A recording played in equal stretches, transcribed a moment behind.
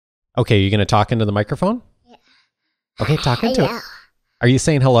Okay, you're going to talk into the microphone? Yeah. Okay, talk into Yeah. it. Are you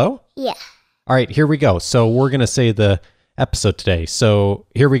saying hello? Yeah. All right, here we go. So we're going to say the episode today. So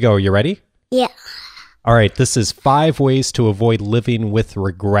here we go. You ready? Yeah. All right, this is 5 ways to avoid living with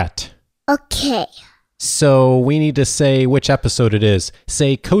regret. Okay. So we need to say which episode it is.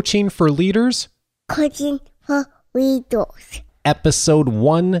 Say Coaching for Leaders, Coaching for leaders. episode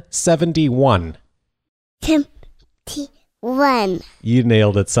 171. 21. You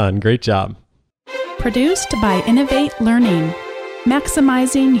nailed it, son. Great job. Produced by Innovate Learning,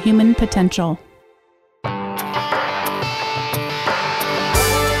 maximizing human potential.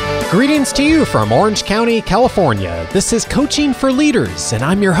 Greetings to you from Orange County, California. This is Coaching for Leaders, and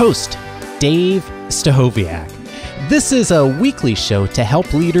I'm your host, Dave Stachowiak. This is a weekly show to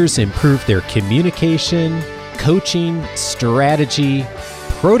help leaders improve their communication, coaching, strategy,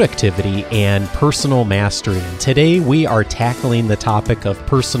 productivity, and personal mastery. And today we are tackling the topic of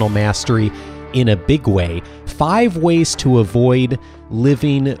personal mastery in a big way. 5 ways to avoid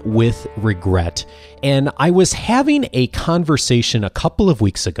living with regret. And I was having a conversation a couple of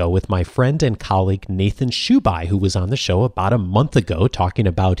weeks ago with my friend and colleague Nathan Shubai, who was on the show about a month ago talking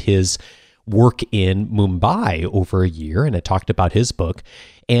about his work in Mumbai over a year, and I talked about his book.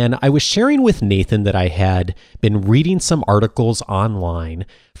 And I was sharing with Nathan that I had been reading some articles online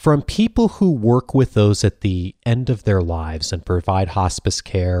from people who work with those at the end of their lives and provide hospice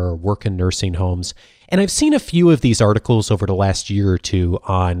care or work in nursing homes. And I've seen a few of these articles over the last year or two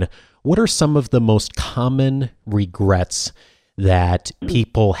on what are some of the most common regrets that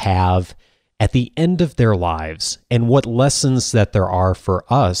people have at the end of their lives, and what lessons that there are for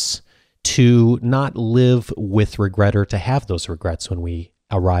us to not live with regret or to have those regrets when we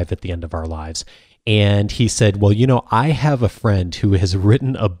arrive at the end of our lives. And he said, well, I have a friend who has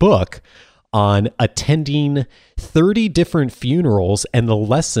written a book on attending 30 different funerals and the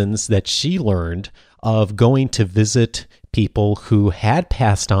lessons that she learned of going to visit people who had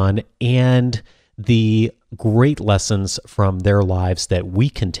passed on and the great lessons from their lives that we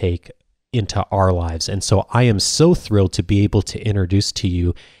can take into our lives. And so I am so thrilled to be able to introduce to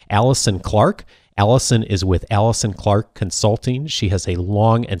you Allison Clark. Allison is with Allison Clark Consulting. She has a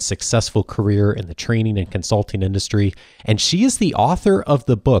long and successful career in the training and consulting industry, and she is the author of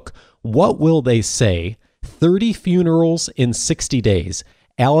the book, What Will They Say? 30 Funerals in 60 Days.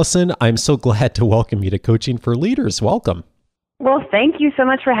 Allison, I'm so glad to welcome you to Coaching for Leaders. Welcome. Well, thank you so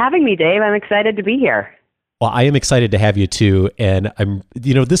much for having me, Dave. I'm excited to be here. Well, I am excited to have you too. And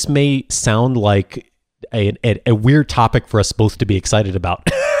this may sound like a weird topic for us both to be excited about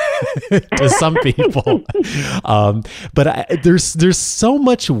to some people. But there's so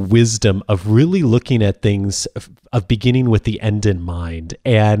much wisdom of really looking at things, of beginning with the end in mind.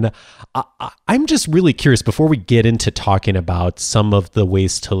 And I'm just really curious, before we get into talking about some of the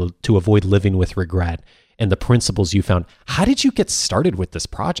ways to avoid living with regret and the principles you found, how did you get started with this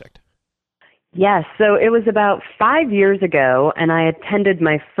project? Yes, so it was about 5 years ago, and I attended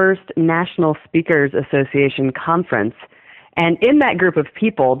my first National Speakers Association conference. And in that group of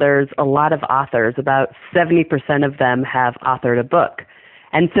people, there's a lot of authors. About 70% of them have authored a book.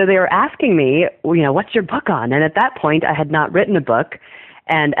 And so they were asking me, what's your book on? And at that point, I had not written a book.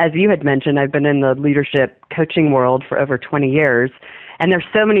 And as you had mentioned, I've been in the leadership coaching world for over 20 years. And there's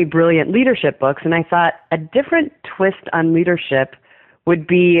so many brilliant leadership books. And I thought a different twist on leadership would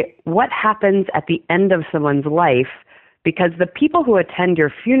be what happens at the end of someone's life, because the people who attend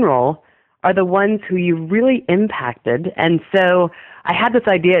your funeral are the ones who you really impacted. And so I had this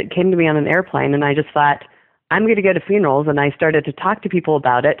idea, it came to me on an airplane, and I just thought, I'm going to go to funerals, and I started to talk to people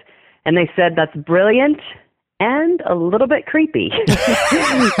about it, and they said, that's brilliant and a little bit creepy.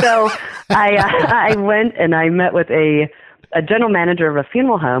 So I went and I met with a general manager of a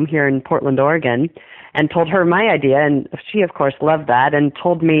funeral home here in Portland, Oregon, and told her my idea, and she, of course, loved that, and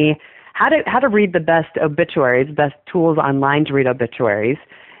told me how to read the best obituaries, best tools online to read obituaries.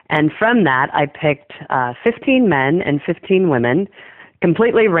 And from that, I picked 15 men and 15 women,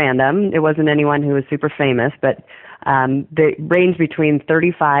 completely random. It wasn't anyone who was super famous, but the range between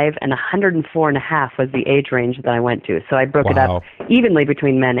 35 and 104 and a half was the age range that I went to. So I broke it up evenly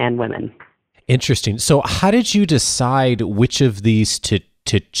between men and women. Interesting. So how did you decide which of these to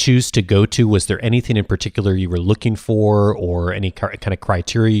choose to go to? Was there anything in particular you were looking for, or any kind of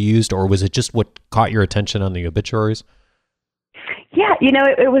criteria you used, or was it just what caught your attention on the obituaries? Yeah,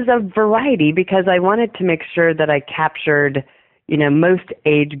 it was a variety, because I wanted to make sure that I captured, most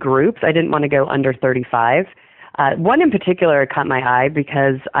age groups. I didn't want to go under 35. One in particular caught my eye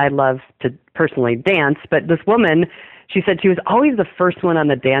because I love to personally dance, but this woman, she said she was always the first one on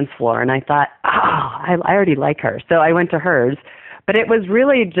the dance floor, and I thought, I already like her. So I went to hers. But it was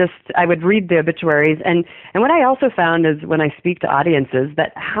really just, I would read the obituaries. And what I also found is when I speak to audiences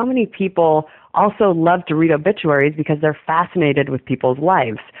that how many people also love to read obituaries because they're fascinated with people's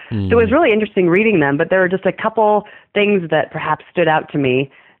lives. So it was really interesting reading them, but there were just a couple things that perhaps stood out to me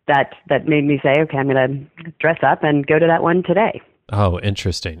that made me say, okay, I'm going to dress up and go to that one today. Oh,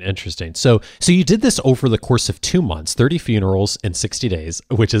 interesting. So you did this over the course of 2 months, 30 funerals in 60 days,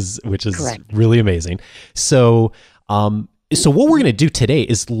 which is Correct. really amazing. So what we're going to do today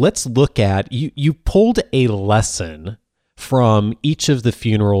is let's look at, you pulled a lesson from each of the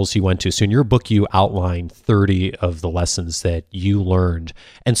funerals you went to. So in your book, you outline 30 of the lessons that you learned.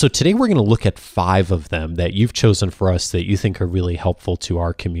 And so today we're going to look at 5 of them that you've chosen for us that you think are really helpful to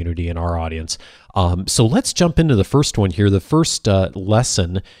our community and our audience. So let's jump into the first one here. The first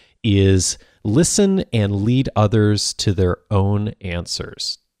lesson is listen and lead others to their own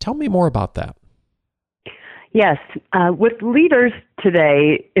answers. Tell me more about that. Yes. With leaders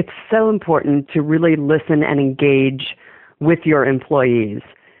today, it's so important to really listen and engage with your employees.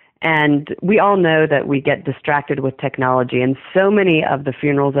 And we all know that we get distracted with technology. And so many of the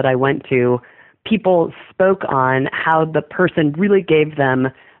funerals that I went to, people spoke on how the person really gave them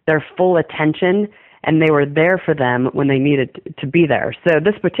their full attention and they were there for them when they needed to be there. So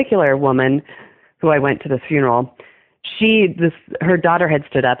this particular woman who I went to this funeral, her daughter had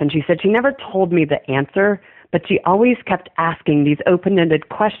stood up and she said she never told me the answer, but she always kept asking these open-ended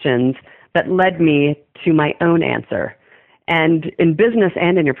questions that led me to my own answer. And in business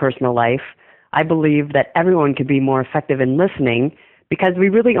and in your personal life, I believe that everyone could be more effective in listening because we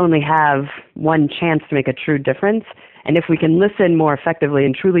really only have one chance to make a true difference. And if we can listen more effectively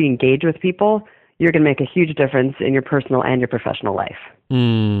and truly engage with people, you're going to make a huge difference in your personal and your professional life.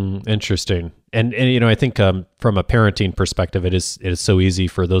 Interesting. And I think from a parenting perspective, it is so easy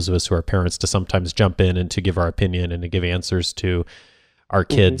for those of us who are parents to sometimes jump in and to give our opinion and to give answers to our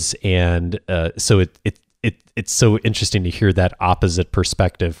kids. And so it's so interesting to hear that opposite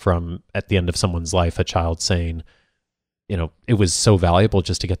perspective from at the end of someone's life, a child saying, it was so valuable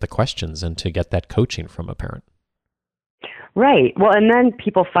just to get the questions and to get that coaching from a parent. Right. Well, and then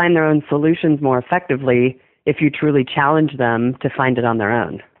people find their own solutions more effectively if you truly challenge them to find it on their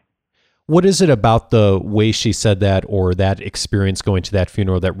own. What is it about the way she said that or that experience going to that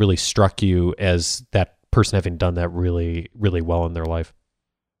funeral that really struck you as that person having done that really, really well in their life?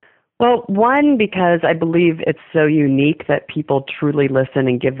 Well, one, because I believe it's so unique that people truly listen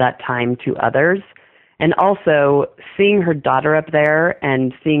and give that time to others. And also seeing her daughter up there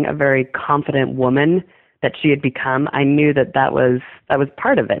and seeing a very confident woman that she had become, I knew that was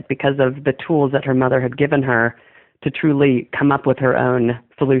part of it because of the tools that her mother had given her to truly come up with her own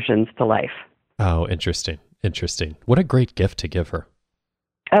solutions to life. Oh, interesting. What a great gift to give her.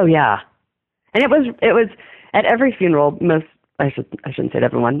 Oh, yeah. And it was at every funeral, I shouldn't say it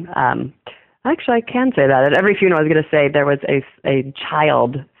everyone. Actually, I can say that. At every funeral, I was going to say there was a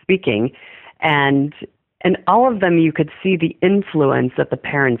child speaking, and all of them you could see the influence that the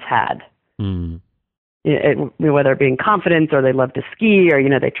parents had. Whether it being confidence or they love to ski or,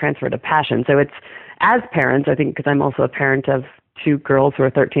 they transferred a passion. So it's, as parents, I think, because I'm also a parent of 2 girls who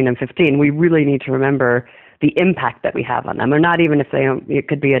are 13 and 15, we really need to remember the impact that we have on them, or not even if it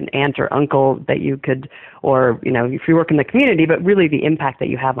could be an aunt or uncle that you could, or, if you work in the community, but really the impact that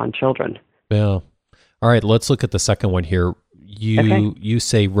you have on children. Yeah. All right, let's look at the second one here. You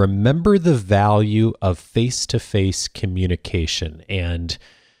say, remember the value of face-to-face communication. And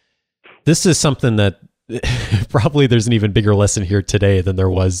this is something that probably there's an even bigger lesson here today than there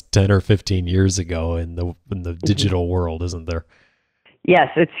was 10 or 15 years ago in the digital world, isn't there? Yes,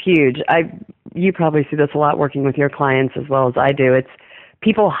 it's huge. You probably see this a lot working with your clients as well as I do. It's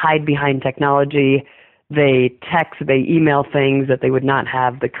people hide behind technology. They text, they email things that they would not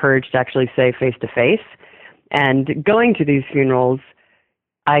have the courage to actually say face to face. And going to these funerals,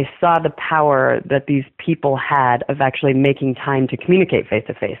 I saw the power that these people had of actually making time to communicate face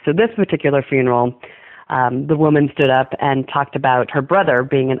to face. So this particular funeral, the woman stood up and talked about her brother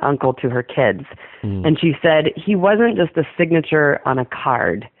being an uncle to her kids. And she said he wasn't just a signature on a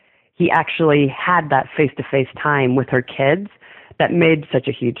card. He actually had that face-to-face time with her kids that made such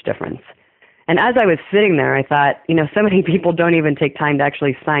a huge difference. And as I was sitting there, I thought, so many people don't even take time to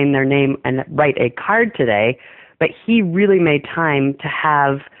actually sign their name and write a card today, but he really made time to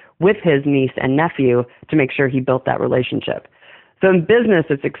have with his niece and nephew to make sure he built that relationship. So in business,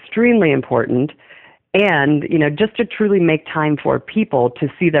 it's extremely important. And, just to truly make time for people to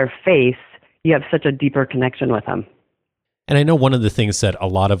see their face, you have such a deeper connection with them. And I know one of the things that a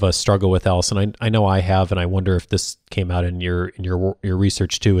lot of us struggle with, Allison, I know I have, and I wonder if this came out in your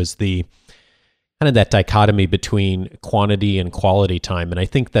research too, is the kind of that dichotomy between quantity and quality time. And I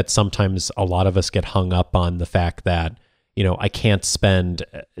think that sometimes a lot of us get hung up on the fact that, I can't spend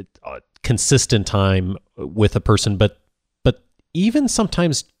consistent time with a person, but even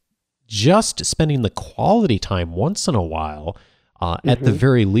sometimes just spending the quality time once in a while, at the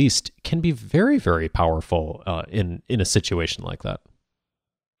very least, can be very, very powerful in a situation like that.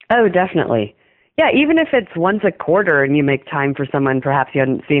 Oh, definitely. Yeah, even if it's once a quarter and you make time for someone perhaps you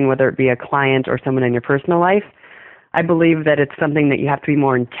hadn't seen, whether it be a client or someone in your personal life, I believe that it's something that you have to be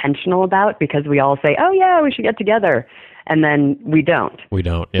more intentional about, because we all say, oh yeah, we should get together. And then we don't. We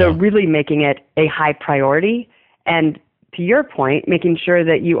don't, yeah. So really making it a high priority, and to your point, making sure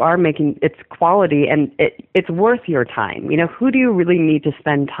that you are making it's quality and it's worth your time. Who do you really need to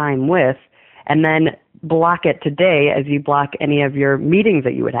spend time with? And then block it today as you block any of your meetings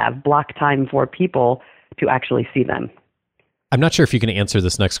that you would have. Block time for people to actually see them. I'm not sure if you can answer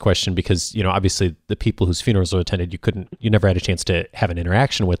this next question because, obviously the people whose funerals you attended, you never had a chance to have an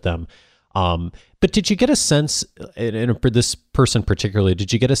interaction with them. But did you get a sense, and for this person particularly,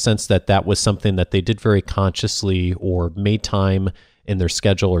 did you get a sense that that was something that they did very consciously or made time in their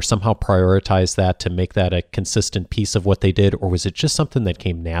schedule or somehow prioritized that to make that a consistent piece of what they did? Or was it just something that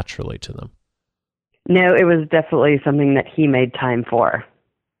came naturally to them? No, it was definitely something that he made time for.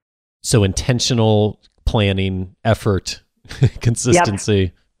 So intentional planning, effort,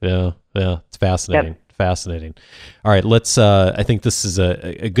 consistency. Yep. Yeah. It's fascinating. Yep. Fascinating. All right, let's, I think this is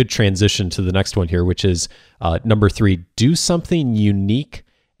a good transition to the next one here, which is number 3, do something unique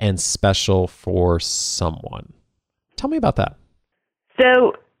and special for someone. Tell me about that.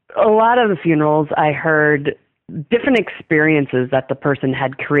 So a lot of the funerals, I heard different experiences that the person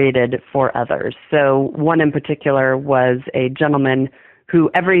had created for others. So one in particular was a gentleman who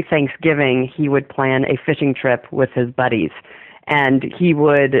every Thanksgiving he would plan a fishing trip with his buddies. And he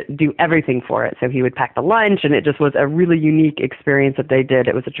would do everything for it. So he would pack the lunch, and it just was a really unique experience that they did.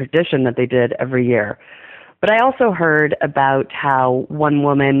 It was a tradition that they did every year. But I also heard about how one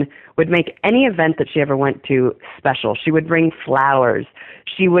woman would make any event that she ever went to special. She would bring flowers.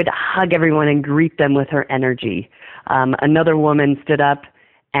 She would hug everyone and greet them with her energy. Another woman stood up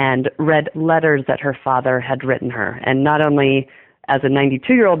and read letters that her father had written her. And not only as a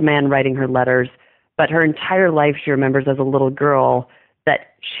 92-year-old man writing her letters, but her entire life she remembers as a little girl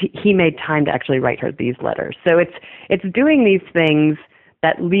that he made time to actually write her these letters. So it's doing these things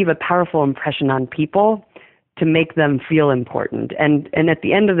that leave a powerful impression on people to make them feel important. And at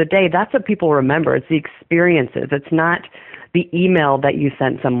the end of the day, that's what people remember. It's the experiences. It's not the email that you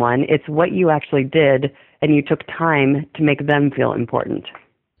sent someone. It's what you actually did, and you took time to make them feel important.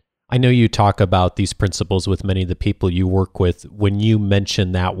 I know you talk about these principles with many of the people you work with. When you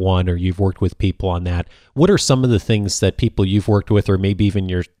mention that one, or you've worked with people on that, what are some of the things that people you've worked with, or maybe even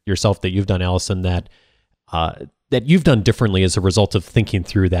yourself that you've done, Allison, that you've done differently as a result of thinking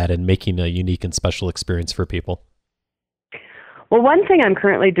through that and making a unique and special experience for people? Well, one thing I'm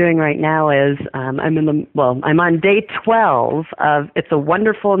currently doing right now is I'm on day 12 of It's a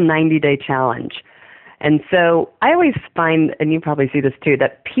Wonderful 90-Day Challenge. And so I always find, and you probably see this too,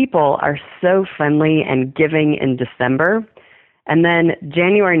 that people are so friendly and giving in December, and then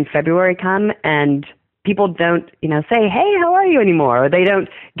January and February come and people don't, say, hey, how are you anymore? Or they don't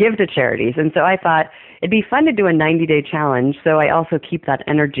give to charities. And so I thought it'd be fun to do a 90-day challenge, so I also keep that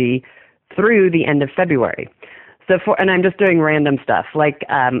energy through the end of February. And I'm just doing random stuff. Like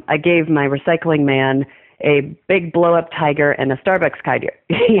I gave my recycling man a big blow-up tiger and a Starbucks card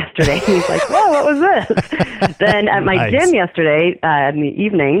yesterday. He's like, whoa, what was this? Then at my gym yesterday in the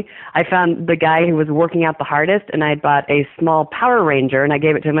evening, I found the guy who was working out the hardest, and I had bought a small Power Ranger, and I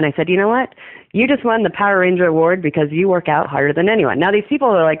gave it to him, and I said, you know what? You just won the Power Ranger award because you work out harder than anyone. Now, these people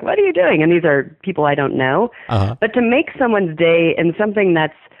are like, what are you doing? And these are people I don't know. Uh-huh. But to make someone's day in something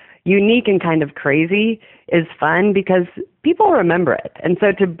that's unique and kind of crazy is fun because people remember it. And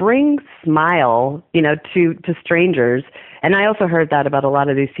so to bring smile, to strangers, and I also heard that about a lot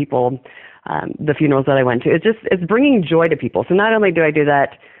of these people, the funerals that I went to, it's bringing joy to people. So not only do I do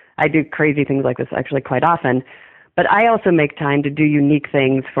that, I do crazy things like this actually quite often, but I also make time to do unique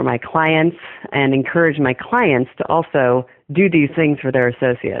things for my clients and encourage my clients to also do these things for their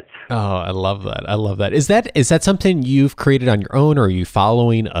associates. Oh, I love that. I love that. Is that something you've created on your own, or are you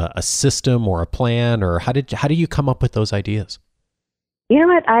following a system or a plan, or how do you come up with those ideas? You know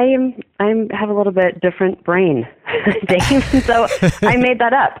what? I have a little bit different brain, Dave, so I made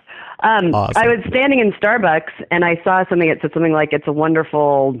that up. Awesome. I was standing in Starbucks and I saw something that said something like, it's a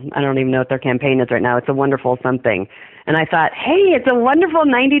wonderful, I don't even know what their campaign is right now. It's a wonderful something. And I thought, hey, it's a wonderful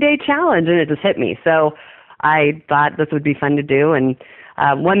 90-day challenge. And it just hit me. So I thought this would be fun to do. And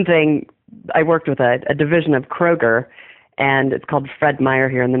one thing I worked with a division of Kroger, and it's called Fred Meyer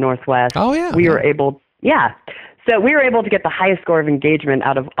here in the Northwest. Oh, yeah. We were able to get the highest score of engagement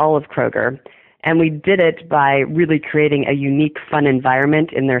out of all of Kroger, and we did it by really creating a unique, fun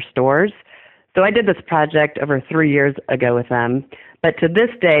environment in their stores. So I did this project over 3 years ago with them, but to this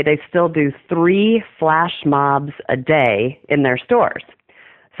day, they still do 3 flash mobs a day in their stores.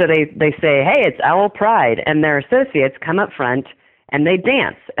 So they say, hey, it's Owl Pride, and their associates come up front and they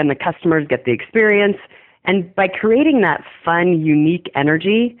dance, and the customers get the experience. And by creating that fun, unique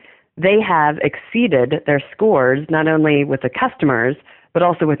energy, they have exceeded their scores, not only with the customers, but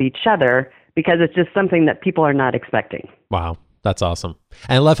also with each other, because it's just something that people are not expecting. Wow, that's awesome.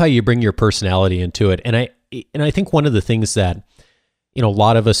 And I love how you bring your personality into it. And I think one of the things that, a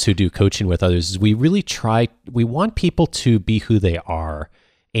lot of us who do coaching with others is we really we want people to be who they are.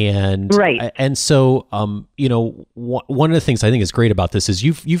 And right. And so, one of the things I think is great about this is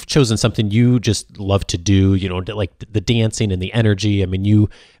you've chosen something you just love to do, like the dancing and the energy. I mean, you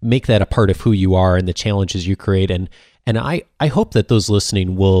make that a part of who you are and the challenges you create. And I hope that those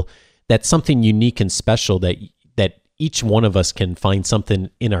listening that's something unique and special that each one of us can find something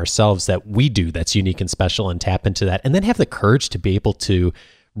in ourselves that we do that's unique and special and tap into that, and then have the courage to be able to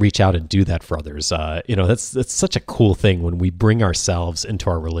reach out and do that for others. That's such a cool thing when we bring ourselves into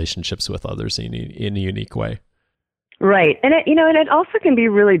our relationships with others in a unique way. Right. And it also can be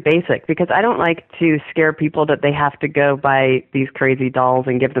really basic, because I don't like to scare people that they have to go buy these crazy dolls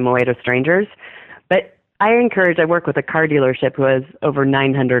and give them away to strangers. But I work with a car dealership who has over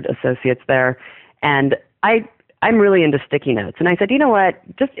 900 associates there. And I'm really into sticky notes. And I said, you know what,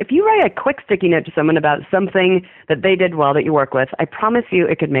 just if you write a quick sticky note to someone about something that they did well that you work with, I promise you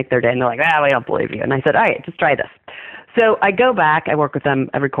it could make their day. And they're like, we don't believe you. And I said, all right, just try this. So I go back, I work with them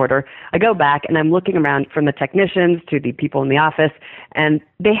every quarter. I go back and I'm looking around from the technicians to the people in the office, and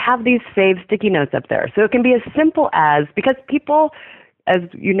they have these saved sticky notes up there. So it can be as simple as, because people, as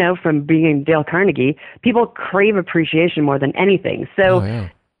you know from being in Dale Carnegie, people crave appreciation more than anything. So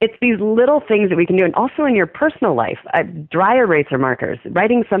it's these little things that we can do. And also in your personal life, dry eraser markers,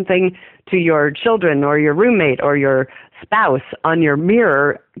 writing something to your children or your roommate or your spouse on your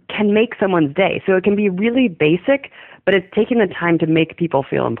mirror can make someone's day. So it can be really basic, but it's taking the time to make people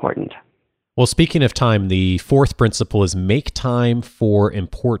feel important. Well, speaking of time, the 4th principle is make time for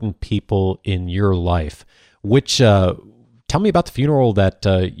important people in your life, which, tell me about the funeral that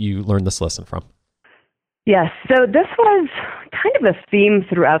you learned this lesson from. Yes. So this was kind of a theme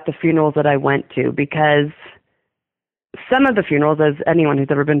throughout the funerals that I went to, because some of the funerals, as anyone who's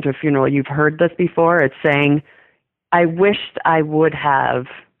ever been to a funeral, you've heard this before. It's saying, I wished I would have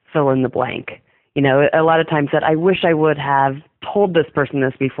fill in the blank. A lot of times that I wish I would have told this person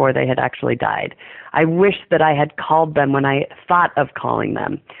this before they had actually died. I wish that I had called them when I thought of calling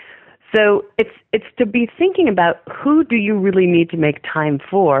them. So it's to be thinking about, who do you really need to make time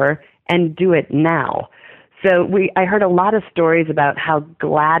for, and do it now. So I heard a lot of stories about how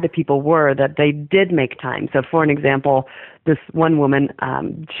glad people were that they did make time. So for an example, this one woman,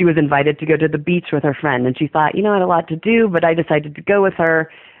 she was invited to go to the beach with her friend, and she thought, I had a lot to do, but I decided to go with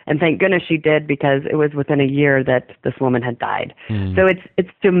her. And thank goodness she did, because it was within a year that this woman had died. So it's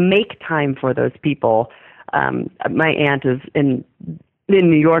to make time for those people. My aunt is in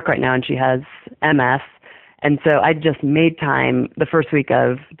New York right now, and she has MS. And so I just made time the first week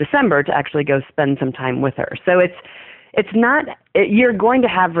of December to actually go spend some time with her. So you're going to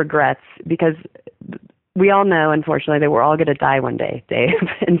have regrets, because we all know, unfortunately, that we're all going to die one day, Dave.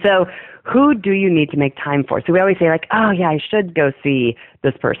 And so who do you need to make time for? So we always say, like, oh, yeah, I should go see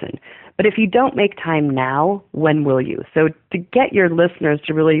this person. But if you don't make time now, when will you? So to get your listeners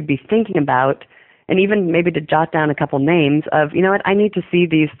to really be thinking about, and even maybe to jot down a couple names of, I need to see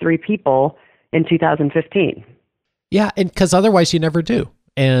these 3 people in 2015. Yeah, and because otherwise you never do.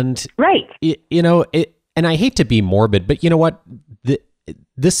 And right, and I hate to be morbid, but you know what?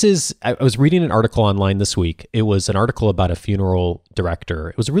 I was reading an article online this week. It was an article about a funeral director.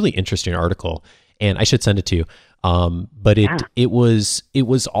 It was a really interesting article, and I should send it to you. But it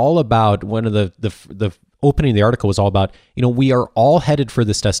was all about, one of the opening of the article was all about, we are all headed for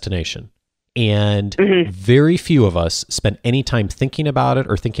this destination. And very few of us spend any time thinking about it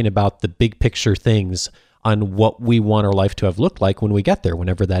or thinking about the big picture things on what we want our life to have looked like when we get there,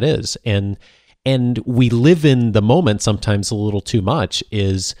 whenever that is. And we live in the moment sometimes a little too much.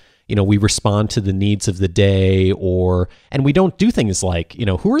 We respond to the needs of the day, and we don't do things like,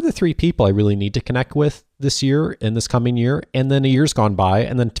 who are the 3 people I really need to connect with this year and this coming year? And then a year's gone by,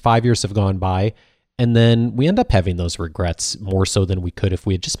 and then 5 years have gone by. And then we end up having those regrets more so than we could if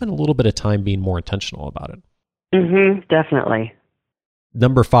we had just spent a little bit of time being more intentional about it. Definitely.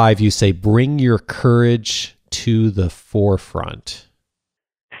 Number 5, you say, bring your courage to the forefront.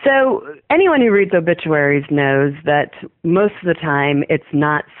 So anyone who reads obituaries knows that most of the time it's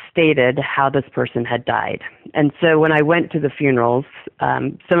not stated how this person had died. And so when I went to the funerals,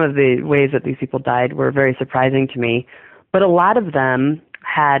 some of the ways that these people died were very surprising to me. But a lot of them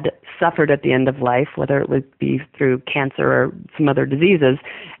had suffered at the end of life, whether it would be through cancer or some other diseases.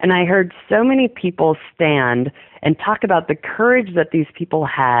 And I heard so many people stand and talk about the courage that these people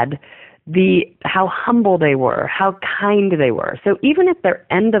had, how humble they were, how kind they were. So even at the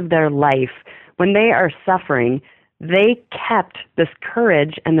end of their life, when they are suffering, they kept this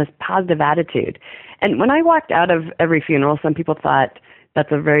courage and this positive attitude. And when I walked out of every funeral, some people thought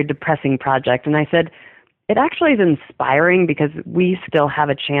that's a very depressing project. And I said, it actually is inspiring because we still have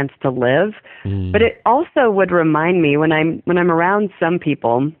a chance to live. But it also would remind me when I'm around some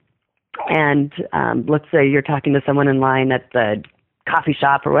people, and let's say you're talking to someone in line at the coffee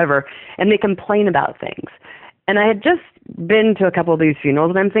shop or whatever, and they complain about things. And I had just been to a couple of these funerals,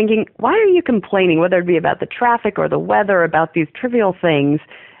 and I'm thinking, why are you complaining, whether it be about the traffic or the weather, about these trivial things?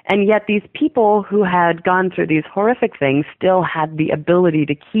 And yet these people who had gone through these horrific things still had the ability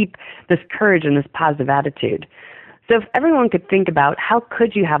to keep this courage and this positive attitude. So if everyone could think about how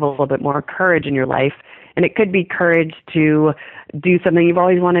could you have a little bit more courage in your life, and it could be courage to do something you've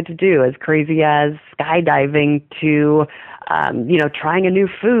always wanted to do, as crazy as skydiving, to trying a new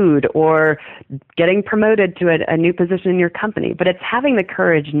food or getting promoted to a new position in your company. But it's having the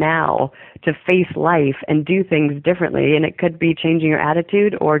courage now to face life and do things differently. And it could be changing your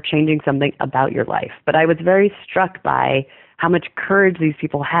attitude or changing something about your life. But I was very struck by how much courage these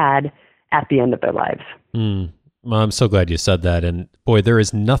people had at the end of their lives. Well, I'm so glad you said that. And boy, there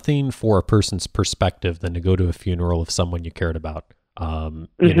is nothing for a person's perspective than to go to a funeral of someone you cared about. You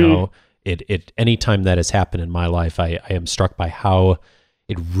know, any time that has happened in my life, I am struck by how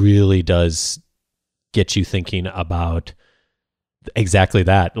it really does get you thinking about exactly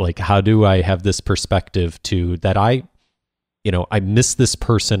that. Like, how do I have this perspective to that I miss this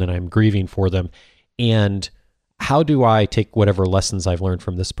person and I'm grieving for them, and how do I take whatever lessons I've learned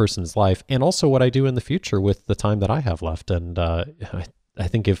from this person's life and also what I do in the future with the time that I have left? And I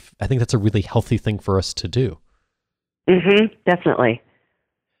think that's a really healthy thing for us to do. Definitely.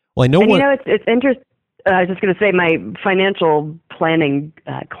 Well, I know it's interesting. I was just going to say, my financial planning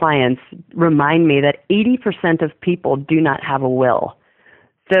clients remind me that 80% of people do not have a will.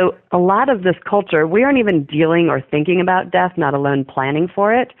 So a lot of this culture, we aren't even dealing or thinking about death, not alone planning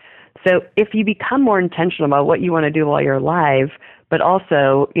for it. So if you become more intentional about what you want to do while you're alive, but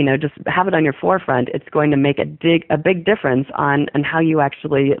also, just have it on your forefront, it's going to make a big difference on how you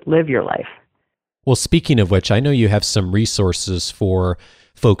actually live your life. Well, speaking of which, I know you have some resources for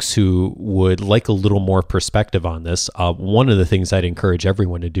folks who would like a little more perspective on this. One of the things I'd encourage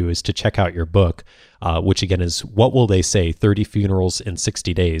everyone to do is to check out your book, which again is What Will They Say? 30 Funerals in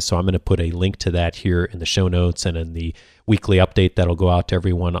 60 Days. So I'm going to put a link to that here in the show notes and in the weekly update that'll go out to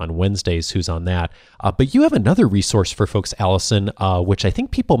everyone on Wednesdays who's on that. But you have another resource for folks, Allison, which I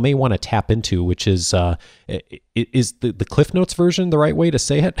think people may want to tap into, which is the Cliff Notes version the right way to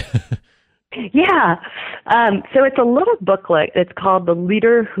say it? Yeah. So it's a little booklet. It's called The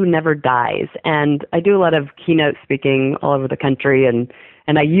Leader Who Never Dies. And I do a lot of keynote speaking all over the country, and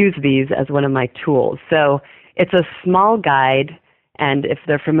I use these as one of my tools. So it's a small guide, and if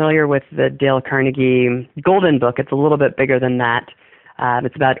they're familiar with the Dale Carnegie Golden Book, it's a little bit bigger than that.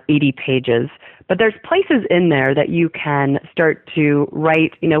 It's about 80 pages. But there's places in there that you can start to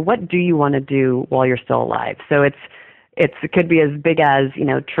write, what do you want to do while you're still alive? So it could be as big as,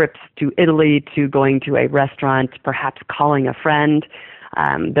 trips to Italy, to going to a restaurant, perhaps calling a friend.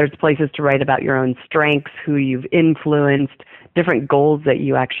 There's places to write about your own strengths, who you've influenced, different goals that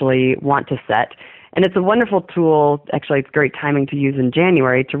you actually want to set. And it's a wonderful tool. Actually, it's great timing to use in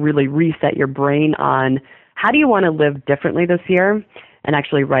January to really reset your brain on how do you want to live differently this year, and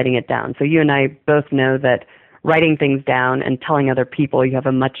actually writing it down. So you and I both know that writing things down and telling other people, you have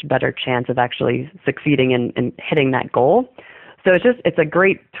a much better chance of actually succeeding and hitting that goal. So it's a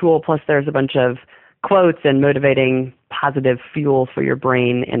great tool. Plus there's a bunch of quotes and motivating positive fuel for your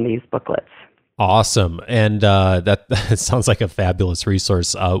brain in these booklets. Awesome. And that sounds like a fabulous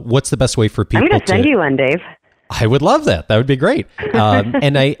resource. What's the best way for people I'm going to send you one, Dave. I would love that. That would be great.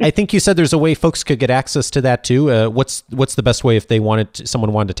 And I think you said there's a way folks could get access to that too. What's the best way if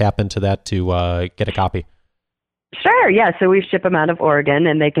someone wanted to tap into that to get a copy? Sure, yeah. So we ship them out of Oregon,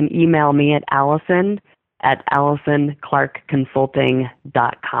 and they can email me at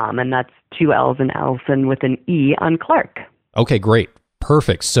allisonclarkconsulting.com, and that's 2 L's in Allison with an E on Clark. Okay, great.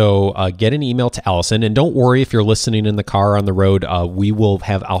 Perfect. So get an email to Allison, and don't worry if you're listening in the car on the road.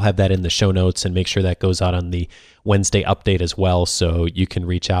 I'll have that in the show notes and make sure that goes out on the Wednesday update as well, so you can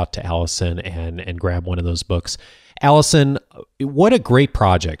reach out to Allison and grab one of those books. Allison, what a great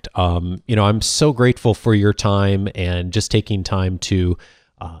project. I'm so grateful for your time and just taking time to,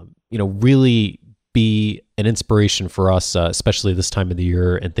 really be an inspiration for us, especially this time of the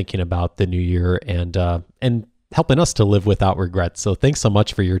year and thinking about the new year and helping us to live without regret. So thanks so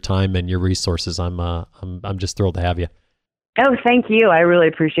much for your time and your resources. I'm just thrilled to have you. Oh, thank you. I really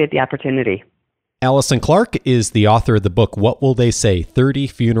appreciate the opportunity. Allison Clark is the author of the book, What Will They Say? 30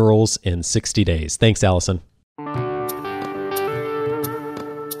 Funerals in 60 Days. Thanks, Allison.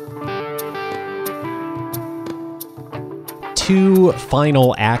 Two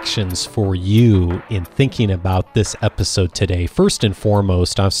final actions for you in thinking about this episode today. First and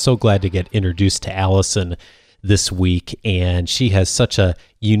foremost, I'm so glad to get introduced to Allison this week, and she has such a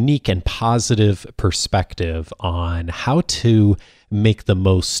unique and positive perspective on how to make the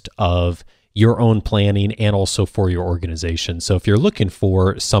most of your own planning and also for your organization. So if you're looking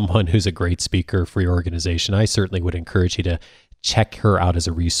for someone who's a great speaker for your organization, I certainly would encourage you to check her out as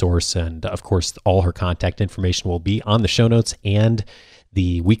a resource. And of course, all her contact information will be on the show notes and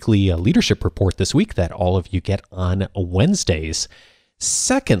the weekly leadership report this week that all of you get on Wednesdays.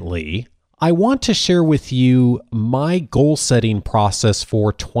 Secondly, I want to share with you my goal setting process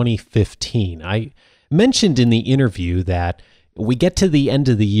for 2015. I mentioned in the interview that we get to the end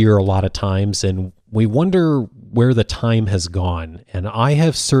of the year a lot of times and we wonder where the time has gone. And I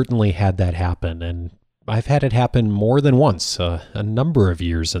have certainly had that happen. And I've had it happen more than once, a number of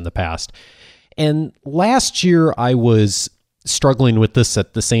years in the past. And last year I was struggling with this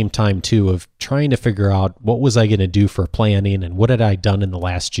at the same time too, of trying to figure out what was I going to do for planning and what had I done in the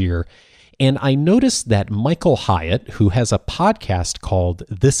last year. And I noticed that Michael Hyatt, who has a podcast called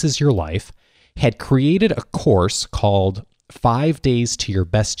This Is Your Life, had created a course called 5 Days to Your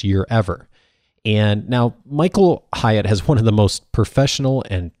Best Year Ever. And now Michael Hyatt has one of the most professional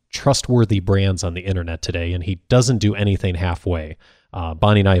and trustworthy brands on the internet today, and he doesn't do anything halfway.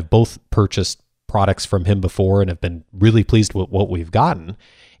 Bonnie and I have both purchased products from him before and have been really pleased with what we've gotten.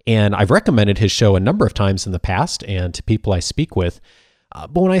 And I've recommended his show a number of times in the past and to people I speak with.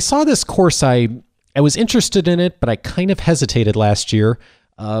 But when I saw this course, I was interested in it, but I kind of hesitated last year,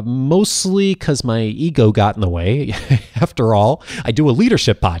 mostly because my ego got in the way. After all, I do a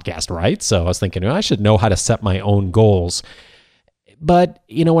leadership podcast, right? So I was thinking, I should know how to set my own goals. But,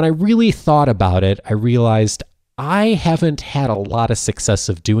 when I really thought about it, I realized I haven't had a lot of success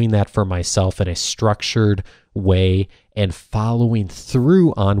of doing that for myself in a structured way and following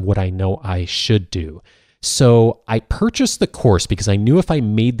through on what I know I should do. So I purchased the course because I knew if I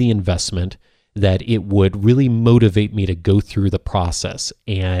made the investment that it would really motivate me to go through the process.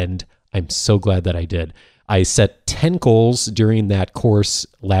 And I'm so glad that I did. I set 10 goals during that course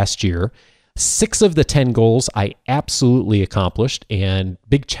last year. 6 of the 10 goals I absolutely accomplished, and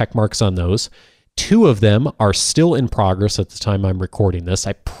big check marks on those. 2 of them are still in progress at the time I'm recording this.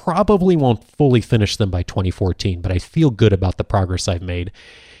 I probably won't fully finish them by 2014, but I feel good about the progress I've made.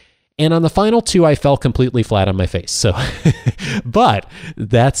 And on the final 2, I fell completely flat on my face. So, but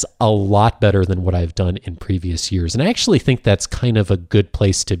that's a lot better than what I've done in previous years. And I actually think that's kind of a good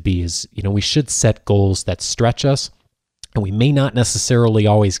place to be is, we should set goals that stretch us and we may not necessarily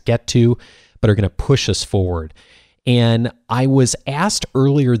always get to, but are going to push us forward. And I was asked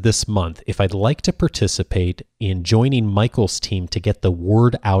earlier this month if I'd like to participate in joining Michael's team to get the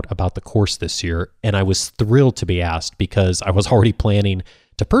word out about the course this year. And I was thrilled to be asked because I was already planning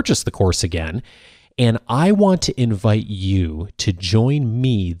to purchase the course again. And I want to invite you to join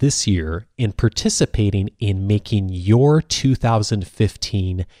me this year in participating in making your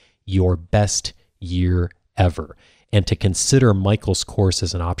 2015 your best year ever, and to consider Michael's course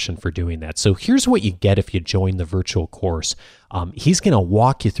as an option for doing that. So here's what you get if you join the virtual course. He's going to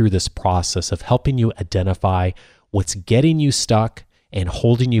walk you through this process of helping you identify what's getting you stuck and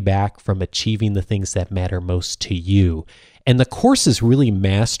holding you back from achieving the things that matter most to you. And the course is really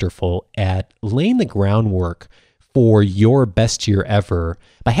masterful at laying the groundwork for your best year ever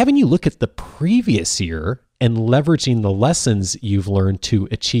by having you look at the previous year and leveraging the lessons you've learned to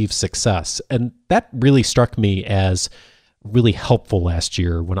achieve success. And that really struck me as really helpful last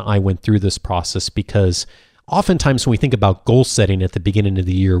year when I went through this process, because oftentimes when we think about goal setting at the beginning of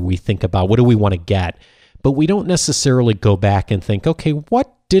the year, we think about what do we want to get, but we don't necessarily go back and think, okay,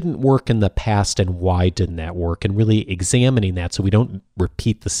 what didn't work in the past and why didn't that work? And really examining that so we don't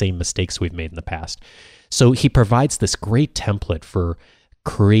repeat the same mistakes we've made in the past. So he provides this great template for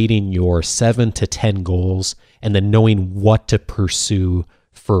creating your 7 to 10 goals and then knowing what to pursue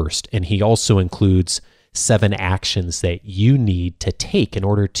first. And he also includes 7 actions that you need to take in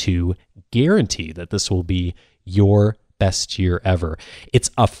order to guarantee that this will be your best year ever.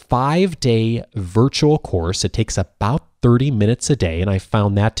 It's a 5-day virtual course. It takes about 30 minutes a day, and I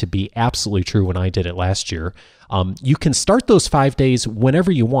found that to be absolutely true when I did it last year. You can start those 5 days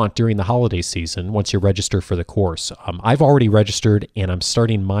whenever you want during the holiday season once you register for the course. I've already registered, and I'm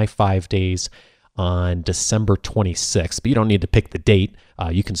starting my 5 days on December 26th, but you don't need to pick the date.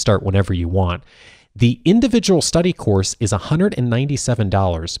 You can start whenever you want. The individual study course is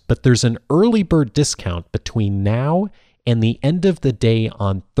 $197, but there's an early bird discount between now and the end of the day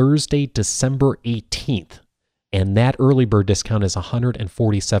on Thursday, December 18th. And that early bird discount is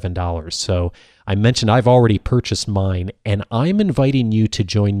 $147. So I mentioned I've already purchased mine, and I'm inviting you to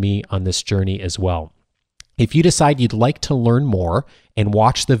join me on this journey as well. If you decide you'd like to learn more and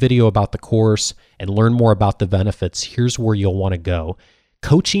watch the video about the course and learn more about the benefits, here's where you'll want to go.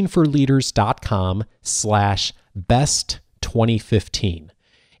 coachingforleaders.com/best2015.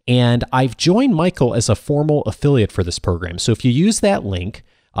 And I've joined Michael as a formal affiliate for this program. So if you use that link,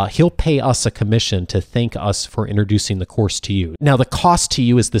 he'll pay us a commission to thank us for introducing the course to you. Now, the cost to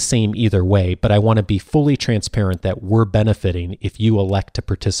you is the same either way, but I want to be fully transparent that we're benefiting if you elect to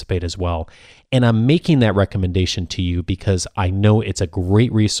participate as well. And I'm making that recommendation to you because I know it's a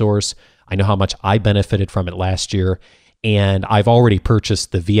great resource. I know how much I benefited from it last year. And I've already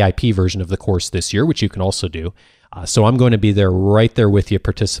purchased the VIP version of the course this year, which you can also do. So I'm going to be there right there with you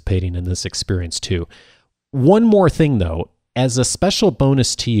participating in this experience too. One more thing though, as a special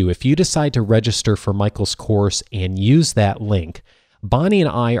bonus to you, if you decide to register for Michael's course and use that link, Bonnie and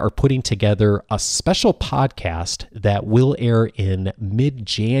I are putting together a special podcast that will air in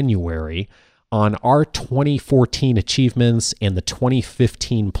mid-January on our 2014 achievements and the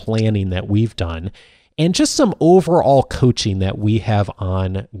 2015 planning that we've done, and just some overall coaching that we have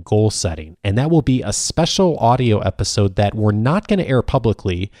on goal setting. And that will be a special audio episode that we're not going to air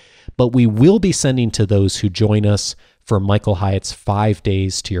publicly, but we will be sending to those who join us for Michael Hyatt's 5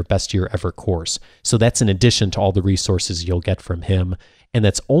 Days to Your Best Year Ever course. So that's in addition to all the resources you'll get from him. And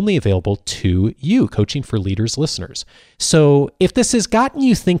that's only available to you, Coaching for Leaders listeners. So if this has gotten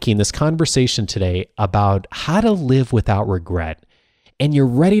you thinking, this conversation today about how to live without regret, and you're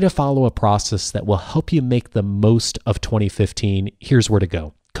ready to follow a process that will help you make the most of 2015, here's where to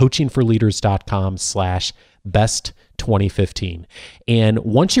go. coachingforleaders.com/best2015. And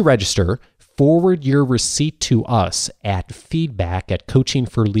once you register, forward your receipt to us at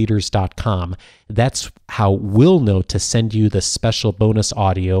feedback@coachingforleaders.com. That's how we'll know to send you the special bonus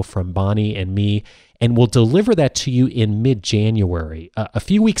audio from Bonnie and me, and we'll deliver that to you in mid-January, a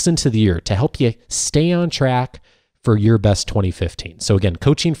few weeks into the year, to help you stay on track for your best 2015. So again,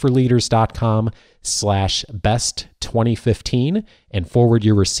 coachingforleaders.com/best2015 and forward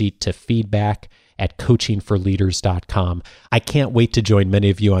your receipt to feedback@coachingforleaders.com. I can't wait to join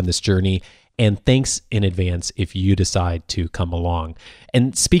many of you on this journey, and thanks in advance if you decide to come along.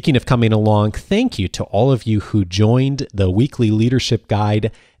 And speaking of coming along, thank you to all of you who joined the weekly leadership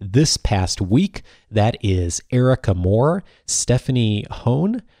guide this past week. That is Erica Moore, Stephanie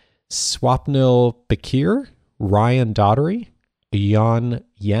Hone, Swapnil Bakir, Ryan Daughtery, Jan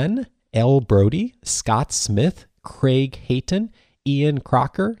Yen, L. Brody, Scott Smith, Craig Hayton, Ian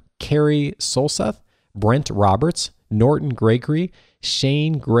Crocker, Carrie Solseth, Brent Roberts, Norton Gregory,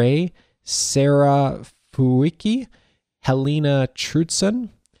 Shane Gray, Sarah Fuicki, Helena Trudson,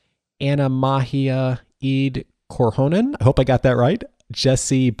 Anna Mahia Eid Korhonen, I hope I got that right,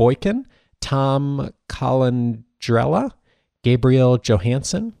 Jesse Boykin, Tom Collandrella, Gabriel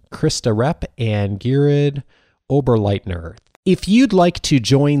Johansson, Krista Repp, and Girid Oberleitner. If you'd like to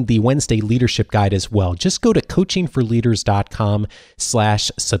join the Wednesday Leadership Guide as well, just go to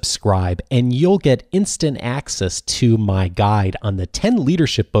coachingforleaders.com/subscribe and you'll get instant access to my guide on the 10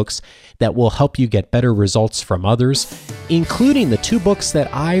 leadership books that will help you get better results from others, including the 2 books that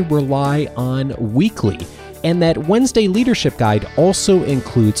I rely on weekly. And that Wednesday Leadership Guide also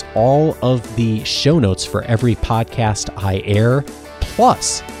includes all of the show notes for every podcast I air,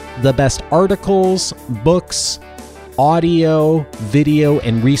 plus the best articles, books, audio, video,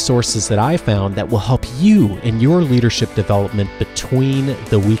 and resources that I found that will help you in your leadership development between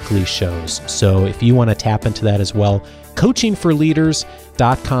the weekly shows. So if you want to tap into that as well,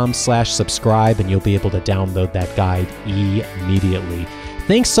 coachingforleaders.com/subscribe, and you'll be able to download that guide immediately.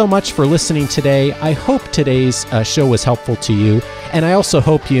 Thanks so much for listening today. I hope today's show was helpful to you, and I also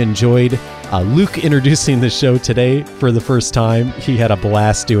hope you enjoyed Luke introducing the show today for the first time. He had a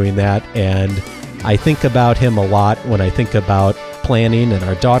blast doing that, and I think about him a lot when I think about planning and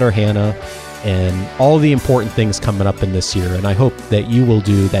our daughter Hannah and all the important things coming up in this year. And I hope that you will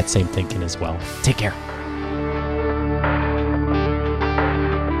do that same thinking as well. Take care.